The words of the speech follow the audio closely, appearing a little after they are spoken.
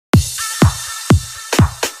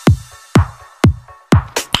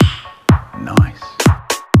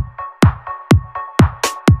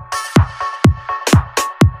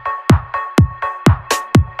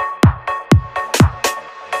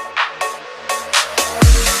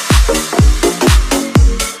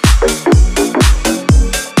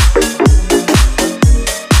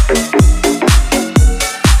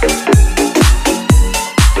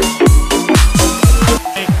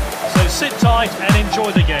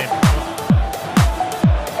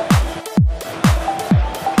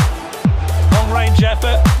huge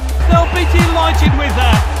effort. They'll be delighted with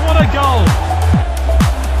that. What a goal.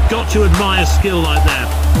 Got to admire skill like that.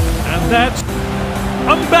 And that's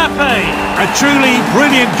Mbappe. A truly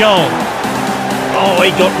brilliant goal. Oh,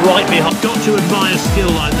 he got right behind. Got to admire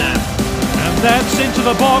skill like that. And that's into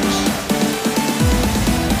the box.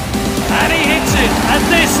 And he hits it. And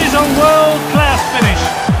this is a world-class finish.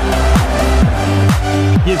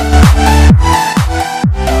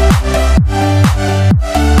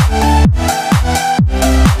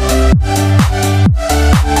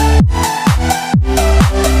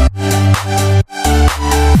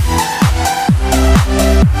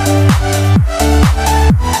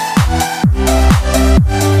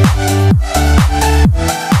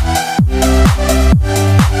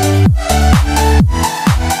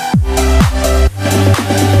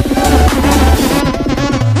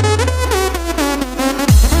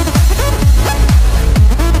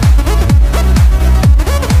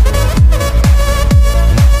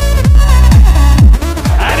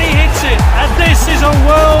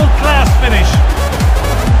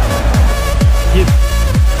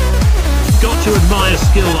 To admire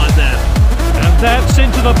skill like that. And that's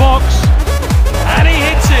into the box. And he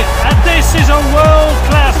hits it. And this is a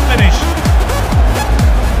world-class finish.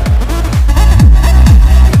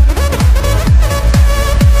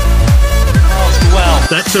 Well,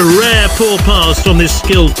 that's a rare poor pass from this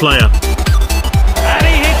skilled player. And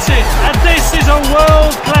he hits it. And this is a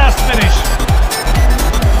world-class finish.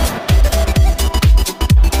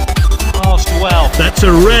 Well, that's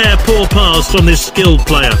a rare poor pass from this skilled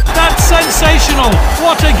player. That's sensational.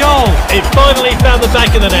 What a goal. It finally found the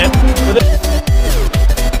back of the net.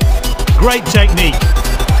 Great technique.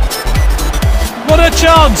 What a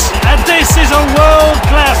chance. And this is a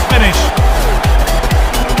world-class finish.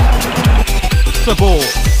 The ball.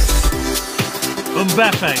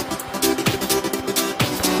 Mbappe.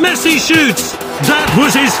 Messi shoots. That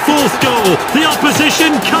was his fourth goal. The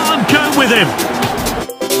opposition can't cope with him.